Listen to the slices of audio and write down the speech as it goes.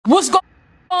What's going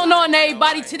on,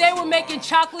 everybody? Today we're making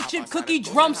chocolate chip cookie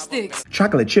drumsticks.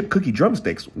 Chocolate chip cookie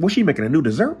drumsticks? Was she making a new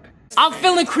dessert? I'm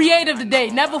feeling creative today.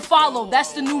 Never follow.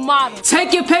 That's the new motto.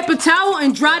 Take your paper towel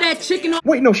and dry that chicken off.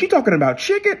 Wait, no, she talking about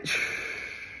chicken?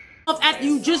 After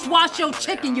you just wash your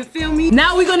chicken, you feel me?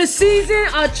 Now we're gonna season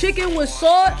our chicken with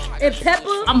salt and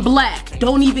pepper. I'm black.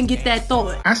 Don't even get that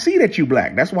thought. I see that you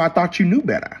black. That's why I thought you knew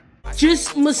better.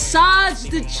 Just massage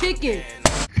the chicken.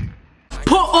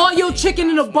 Put all your chicken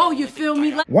in a bowl, you feel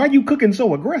me? Why you cooking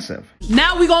so aggressive?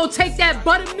 Now we gonna take that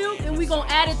buttermilk and we gonna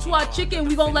add it to our chicken and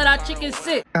we gonna let our chicken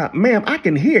sit. Ma'am, I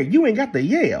can hear. You ain't got the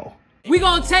yell. We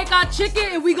gonna take our chicken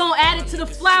and we gonna add it to the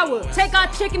flour. Take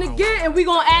our chicken again and we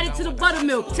gonna add it to the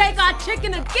buttermilk. Take our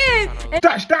chicken again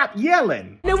and Stop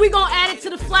yelling. then we gonna add it to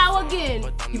the flour again.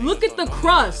 Look at the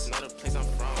crust.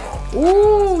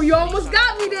 Ooh, you almost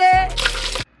got me there.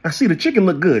 I see the chicken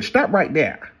look good. Stop right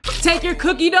there. Take your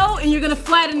cookie dough and you're gonna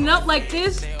flatten it up like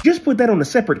this. Just put that on a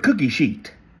separate cookie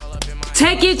sheet.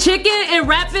 Take your chicken and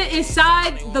wrap it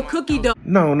inside the cookie dough.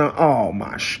 No, oh,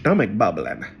 my stomach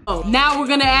bubbling. Oh, now we're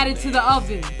gonna add it to the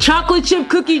oven. Chocolate chip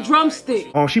cookie drumstick.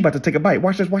 Oh, she about to take a bite.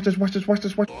 Watch this.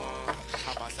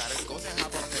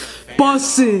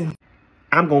 Bussin'.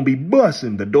 I'm gonna be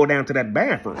bussing the door down to that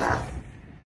bathroom.